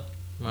Götze,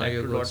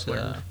 Mario back to Götze,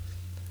 Dortmund.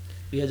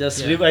 We are just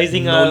yeah,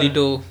 revising our.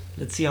 Nolito,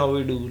 Let's see how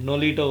we do.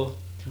 Nolito.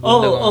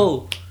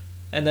 Gundogan.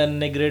 And then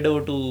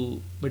Negredo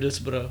to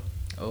Middlesbrough.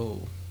 Oh,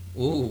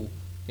 ooh,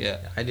 Yeah.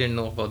 I didn't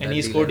know about that. And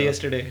he deal scored at all.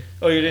 yesterday.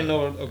 Oh, you didn't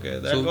know? Okay,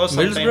 that So was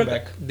some time Middlesbrough,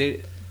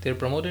 back. they're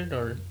promoted,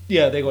 or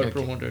Yeah, they got Okay.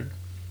 promoted.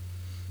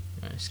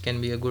 this can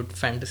be a good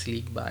fantasy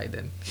league buy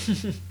then,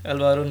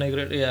 Alvaro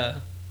Negredo, yeah.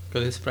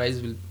 because his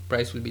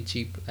price will be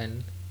cheap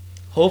and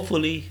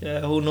Hopefully,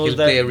 who knows he'll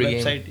that play every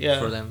website? game Yeah.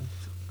 for them.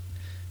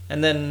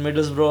 And then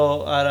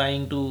Middlesbrough are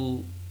eyeing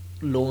to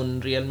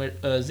loan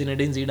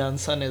Zinedine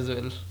Zidane's son as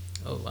well.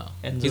 Oh wow,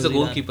 Enzo he's a Zidane.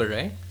 goalkeeper,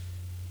 right?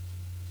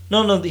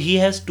 No, he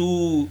has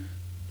two.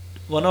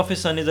 One of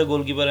his son is a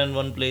goalkeeper and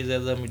one plays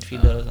as a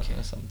midfielder Okay.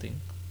 or something.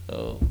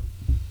 So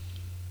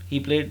he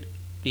played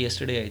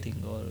yesterday, I think.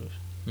 Or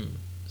Hmm.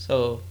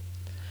 so.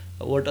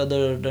 What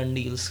other done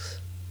deals?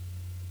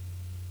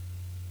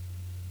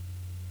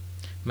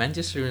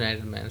 Manchester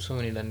United, man, so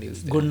many done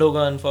deals. there.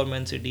 Gundogan for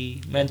Man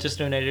City,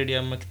 Manchester United, yeah,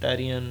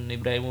 Mkhitaryan,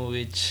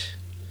 Ibrahimovic,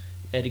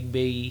 Eric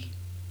Bailly.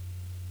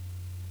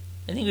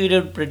 I think we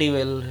did pretty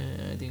well.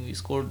 I think we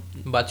scored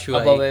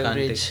Batshuayi, above Kante.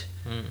 average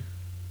Hmm.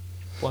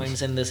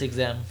 points in this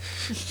exam.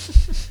 I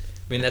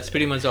mean, that's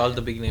pretty much all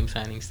the big name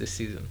signings this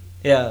season.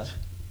 Yeah,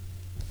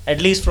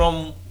 at least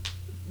from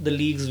the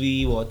leagues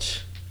we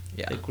watch.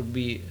 Yeah. There could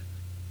be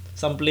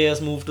some players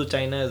move to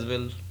China as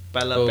well.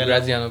 Oh,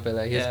 Graziano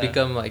Pella. He has Yeah.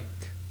 become like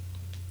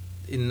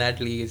in that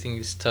league. I think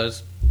he's third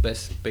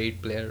best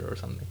paid player or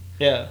something.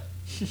 Yeah.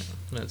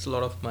 That's a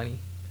lot of money.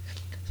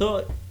 So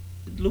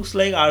it looks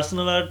like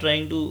Arsenal are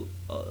trying to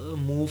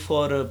move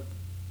for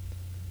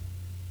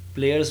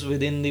players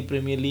within the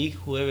Premier League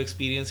who have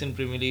experience in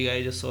Premier League.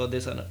 I just saw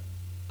this on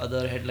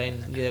other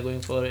headline. They are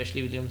going for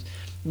Ashley Williams.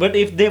 But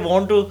if they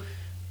want to,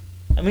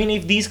 I mean,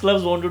 if these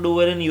clubs want to do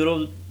well in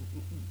Europe,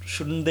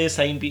 shouldn't they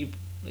sign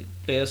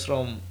players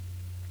from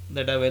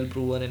that are well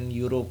proven in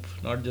Europe,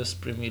 not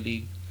just Premier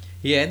League?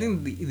 Yeah, I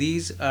think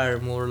these are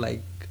more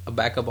like a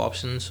backup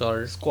options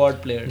or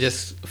Squad players.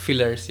 just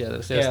fillers. Yeah,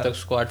 that's just Yeah. the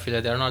squad filler.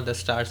 They're not the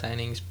star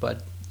signings,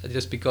 but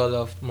just because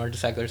of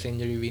Mertesacker's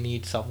injury, we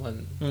need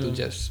someone to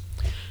just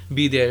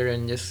be there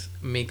and just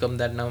make up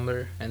that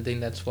number. And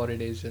think that's what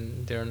it is.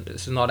 And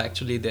it's not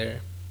actually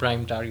their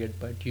prime target,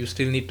 but you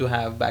still need to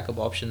have backup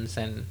options.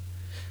 And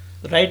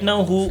Right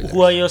now,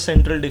 who are your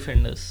central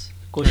defenders?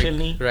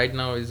 Koscielny? right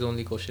now is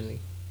only Koscielny.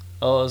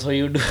 Oh, so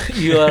you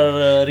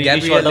are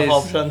really short of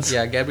options.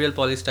 Yeah, Gabriel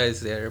Paulista is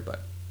there, but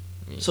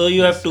So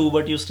you have two,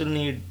 but you still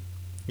need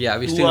yeah,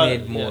 we two still are-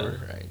 need more,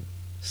 yeah. right?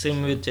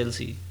 same with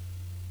Chelsea.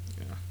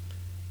 Yeah.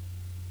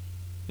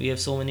 We have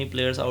so many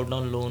players out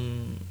on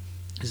loan.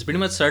 It's pretty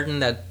much certain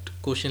that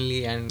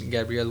Koscielny and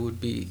Gabriel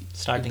would be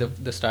Starting.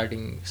 the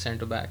starting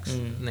centre backs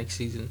Mm. next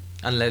season,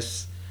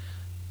 unless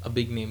a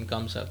big name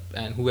comes up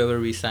and whoever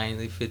we sign,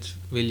 if it's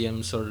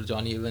Williams or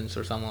Johnny Evans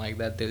or someone like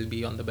that, they'll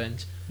be on the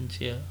bench.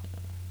 Yeah.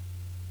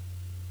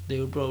 They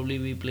would probably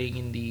be playing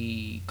in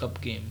the cup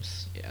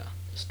games Yeah,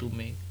 just to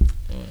make.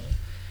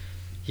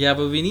 yeah,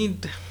 but we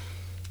need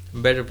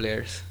better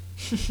players.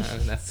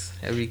 That's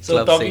every So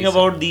club talking says.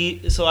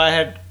 about so I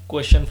had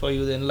question for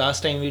you then.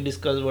 Last time we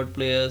discussed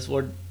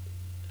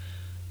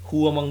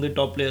who among the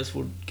top players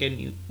would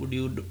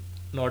you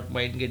not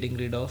mind getting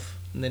rid of?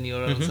 And then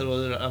your Mhm. answer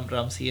was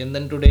Ramsey. And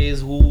then today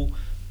is who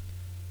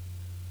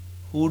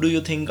do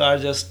you think are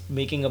just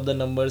making up the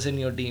numbers in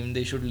your team?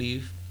 They should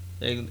leave.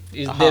 Like,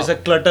 there's a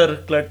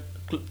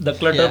the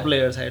clutter Yeah.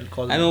 players, I'll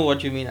call them. I know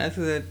what you mean. I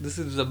think that this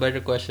is a better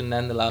question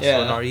than the last Yeah.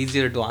 one, or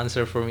easier to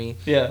answer for me.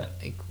 Yeah,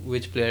 Like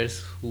which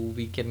players who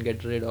we can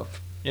get rid of.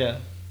 yeah.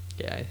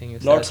 Yeah, I think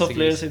it's Lots that of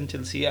players serious. in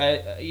Chelsea.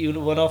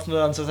 One of the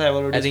answers I have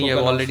already. I think you've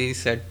spoken of. already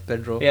said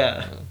Pedro.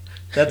 Yeah.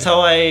 That's how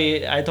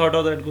I thought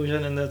of that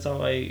question, and that's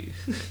how I.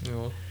 You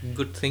know,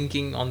 good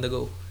thinking on the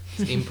go.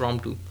 It's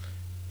impromptu.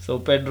 So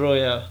Pedro,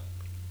 yeah.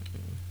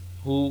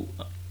 Who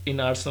in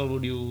Arsenal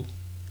would you?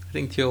 I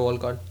think Theo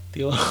Walcott.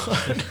 Theo?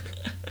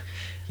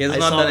 He has I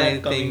not saw done that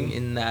anything coming.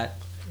 in that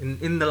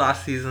in the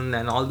last season,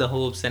 and all the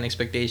hopes and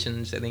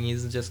expectations. I think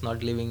he's just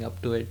not living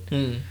up to it.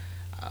 Hmm.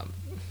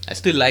 I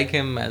still like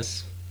him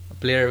as a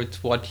player with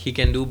what he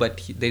can do,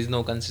 but there's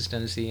no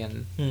consistency,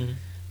 and Hmm.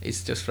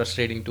 it's just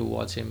frustrating to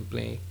watch him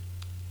play.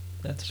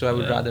 That's So I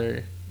would yeah.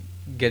 rather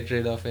get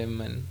rid of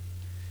him and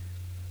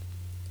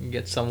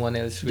get someone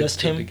else. With Just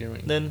the him bigger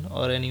ring. then,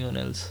 or anyone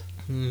else?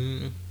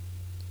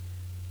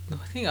 No,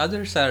 I think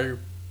others are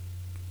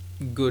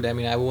good. I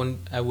mean, I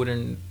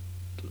wouldn't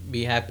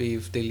be happy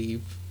if they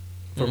leave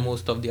for Mm.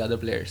 most of the other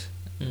players.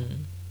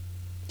 Hmm.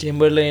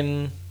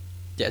 Chamberlain.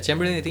 Yeah,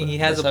 Chamberlain, I think he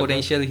has That's a a good-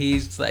 potential.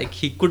 He's like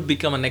he could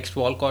become a next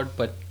Walcott,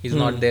 but he's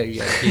not Hmm. there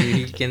yet.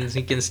 He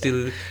can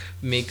still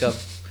make up.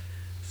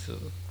 So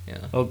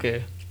yeah.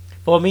 Okay.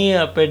 For me,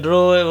 Pedro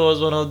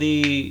was one of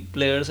the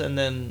players, and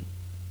then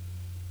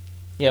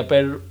yeah,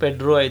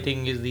 Pedro I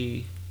think is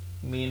the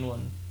main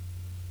one.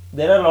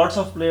 There are lots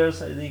of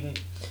players, I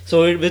think.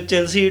 So with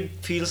Chelsea, it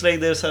feels like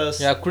there's a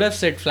Yeah, I could have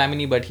said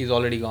Flamini, but he's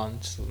already gone.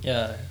 So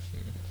yeah.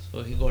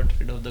 So he got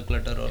rid of the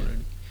clutter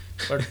already.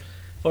 But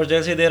for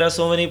Chelsea, there are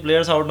so many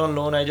players out on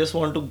loan. I just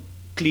want to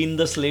clean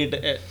the slate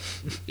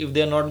if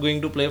they are not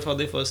going to play for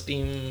the first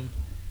team.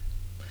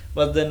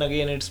 But then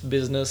again, it's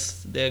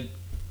business.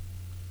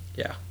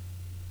 yeah.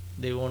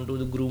 They want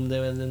to groom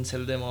them and then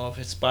sell them off.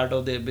 It's part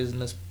of their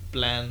business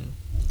plan.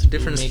 It's a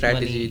different to make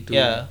strategy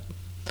money.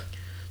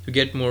 to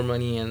get more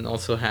money and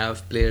also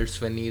have players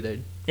when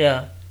needed.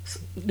 Yeah.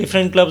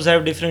 Different clubs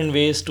have different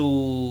ways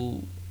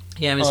to.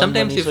 Yeah, I mean earn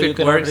sometimes money, if so you it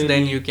cannot works, then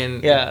really- you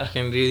can Yeah. it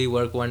can really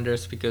work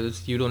wonders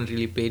because you don't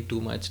really pay too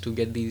much to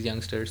get these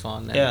youngsters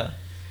on. And Yeah.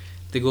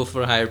 if they go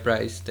for a higher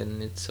price,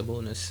 then it's a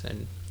bonus,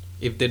 and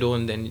if they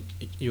don't, then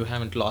you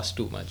haven't lost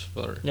too much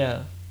for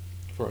Yeah.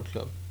 a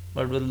club.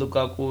 But with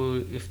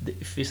Lukaku,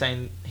 if we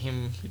sign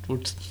him, it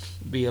would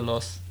be a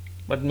loss.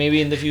 But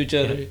maybe in the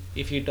future,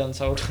 Yeah. if he turns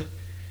out,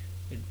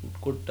 it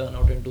could turn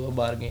out into a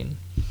bargain.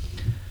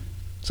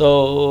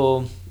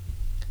 So,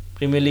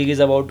 Premier League is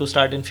about to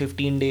start in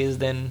 15 days.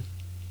 Then,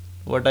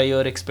 what are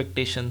your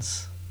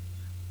expectations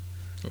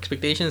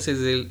Expectations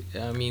is,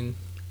 I mean,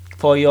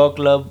 for your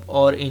club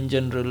or in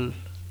general?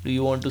 Do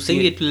you want to I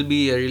think see it will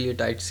be a really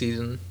tight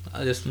season,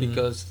 just Mhm.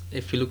 because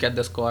if you look at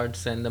the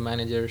squads and the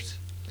managers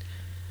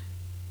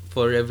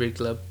for every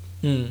club,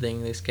 Hmm. I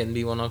think this can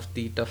be one of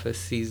the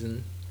toughest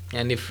season.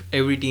 And if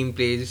every team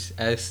plays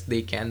as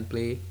they can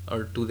play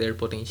or to their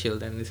potential,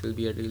 then this will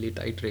be a really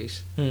tight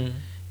race. Hmm.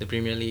 The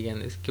Premier League,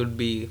 and this could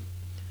be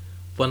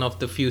one of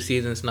the few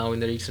seasons now in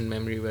the recent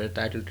memory where the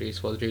title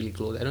race was really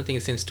close. I don't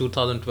think since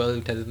 2012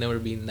 it has never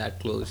been that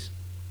close.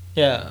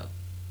 Yeah.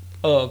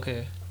 Oh,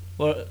 okay.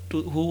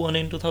 Who won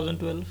in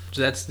 2012?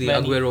 So that's the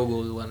Man U. Aguero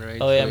goal one,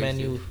 right? Oh yeah, So Man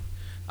it's- U.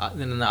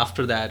 And then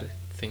after that,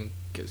 I think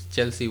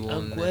Chelsea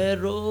won. and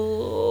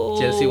Aguero.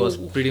 Chelsea was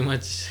pretty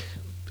much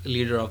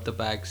leader of the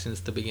pack since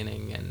the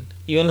beginning, and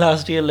Even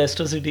last year,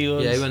 Leicester City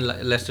was. yeah, even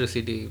Leicester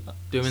City.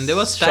 I mean, they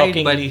was tight,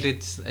 but Shockingly.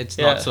 it's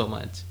Yeah. not so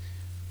much.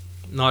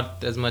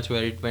 Not as much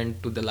where it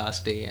went to the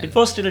last day. And It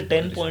was still a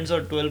 10 points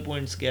or 12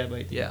 points gap, I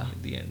think, Yeah.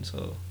 at the end.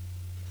 So,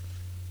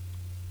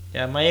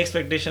 yeah, my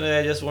expectation is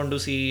I just want to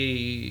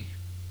see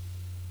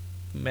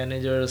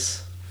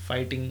managers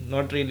fighting,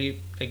 not really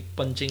like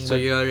punching. So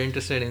but you are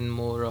interested in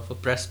more of a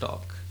press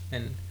talk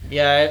and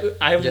yeah,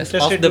 I'm just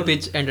interested off the to-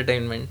 pitch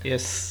entertainment.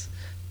 Yes,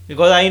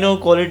 because I know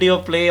quality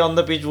of play on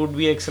the pitch would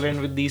be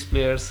excellent with these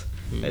players.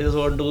 Hmm. I just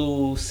want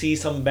to see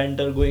some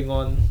banter going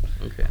on.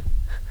 Okay.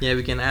 Yeah,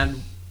 we can add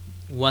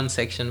one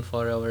section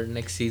for our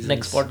next season.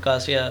 Next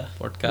podcast, yeah.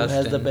 Podcast Who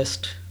has the and-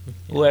 best? Yeah.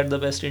 Who had the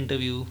best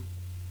interview?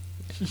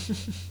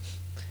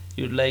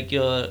 You'd like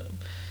your.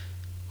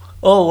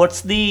 Oh,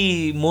 what's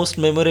the most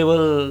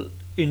memorable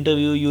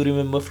interview you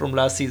remember from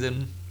last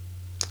season?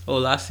 Oh,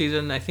 last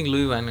season I think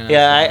Louis Van Gaal.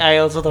 Yeah, I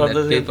also thought that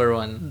the same. paper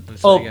one.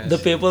 It's Oh, like a- the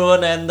paper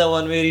one and the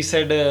one where he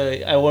said,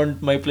 "I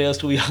want my players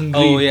to be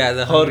hungry." Oh yeah,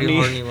 the horny.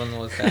 horny one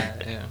was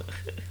that. Yeah.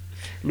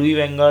 Louis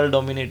Van Gaal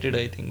dominated,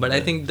 I think. But I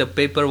think the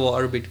paper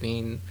war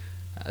between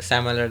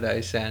Sam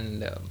Allardyce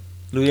and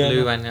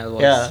Louis Van Gaal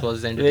was yeah,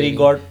 was where he entertaining.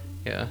 got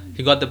Yeah,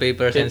 he got the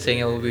papers and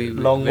saying, "Oh,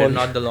 Long we're ball.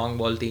 not the long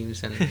ball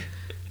teams, and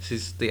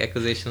the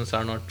accusations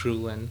are not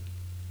true." And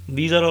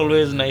these are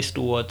always nice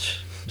to watch,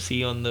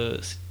 see on the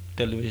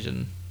television.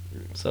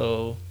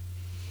 So,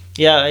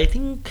 yeah, I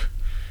think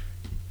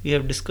we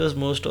have discussed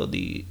most of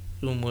the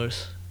rumors.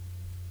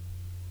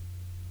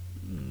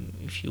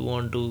 if you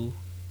want to.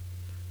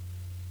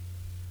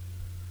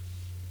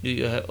 Do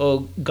you have?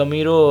 Oh,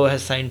 Gamiro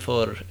has signed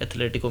for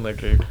Atletico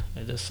Madrid.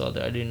 I just saw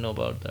that. I didn't know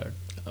about that.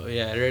 Oh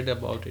yeah, I read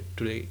about it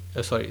today.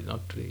 Sorry,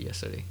 not today.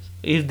 Yesterday.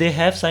 If they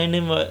have signed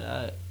him,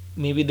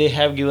 maybe they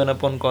have given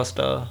up on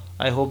Costa.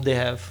 I hope they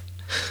have.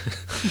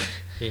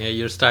 Yeah,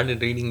 you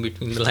started reading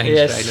between the lines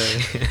Yes. right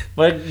away.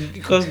 But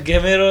because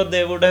Gamero,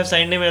 they would have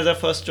signed him as a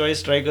first choice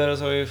striker.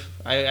 So if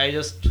I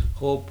just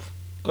hope,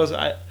 because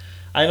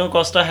I know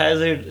Costa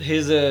has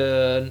his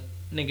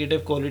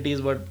negative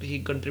qualities, but he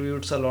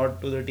contributes a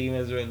lot to the team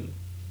as well,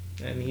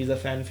 and he's a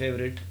fan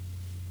favorite.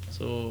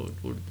 So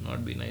it would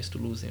not be nice to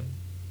lose him.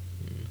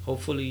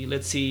 Hopefully,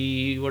 let's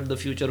see what the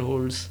future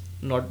holds.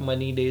 Not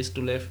many days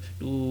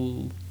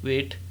to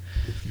wait.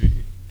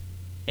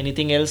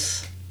 Anything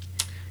else?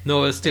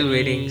 No, we're still Any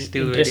waiting.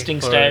 Still interesting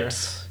waiting for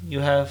stats you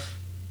have.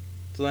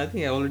 So I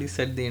think I already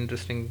said the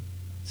interesting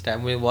stat.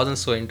 Well, it wasn't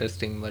so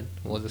interesting, but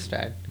was a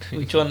stat.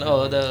 Which one?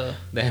 Oh, the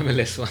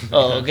MLS one.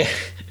 Oh, okay.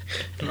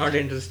 Not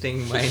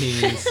interesting by any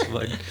means,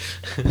 but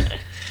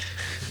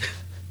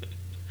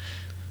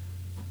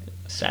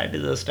Stat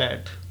is a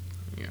stat.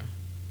 yeah.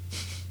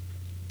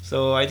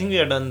 So I think we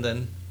are done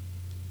then.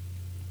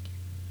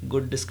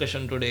 Good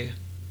discussion today.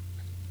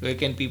 Where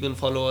can people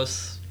follow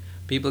us?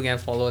 People can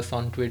follow us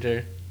on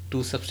Twitter.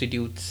 2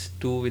 substitutes,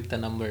 2 with the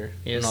number,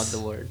 Yes. not the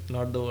word.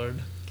 Not the word.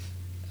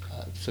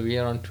 So we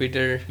are on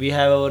Twitter. We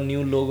have our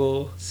new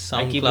logo.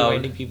 I keep SoundCloud.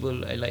 reminding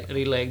people. I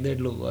really like that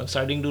logo. I'm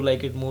starting to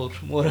like it more.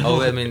 And Oh,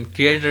 more. I mean,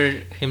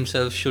 creator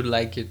himself should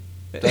like it.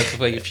 That's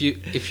why if you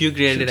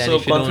create it and So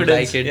if you don't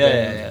confidence. like it, Yeah,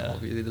 then yeah.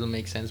 obviously it doesn't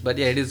make sense. But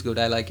yeah, it is good.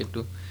 I like it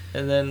too.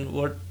 And then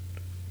what?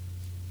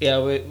 Yeah,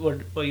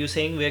 what were you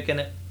saying? Where can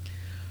I?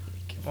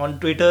 On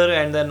Twitter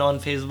and then on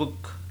Facebook.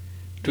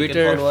 You can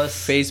Twitter, follow us.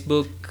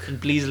 Facebook, And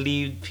please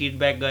leave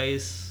feedback,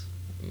 guys.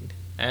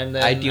 And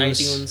then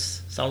iTunes,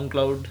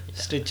 SoundCloud,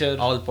 Stitcher,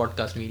 all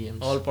podcast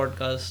mediums. all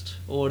podcast,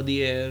 over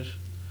the air.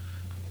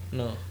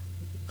 No.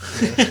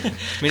 I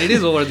mean, it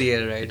is over the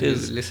air, right? It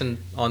is. You listen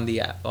on the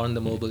app, on the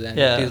mobile, and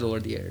Yeah. it is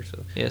over the air.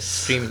 So Yes.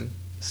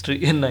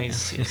 streaming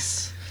Nice.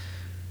 Yes.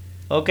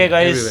 Okay,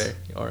 guys. everywhere.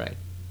 All right.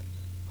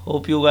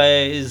 Hope you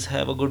guys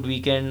have a good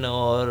weekend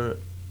or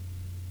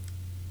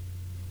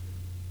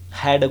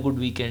had a good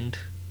weekend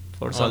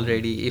for some.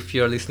 Already, if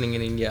you're listening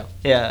in India,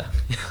 Yeah.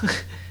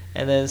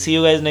 And then see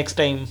you guys next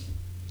time.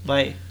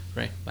 Bye.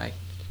 right? Bye.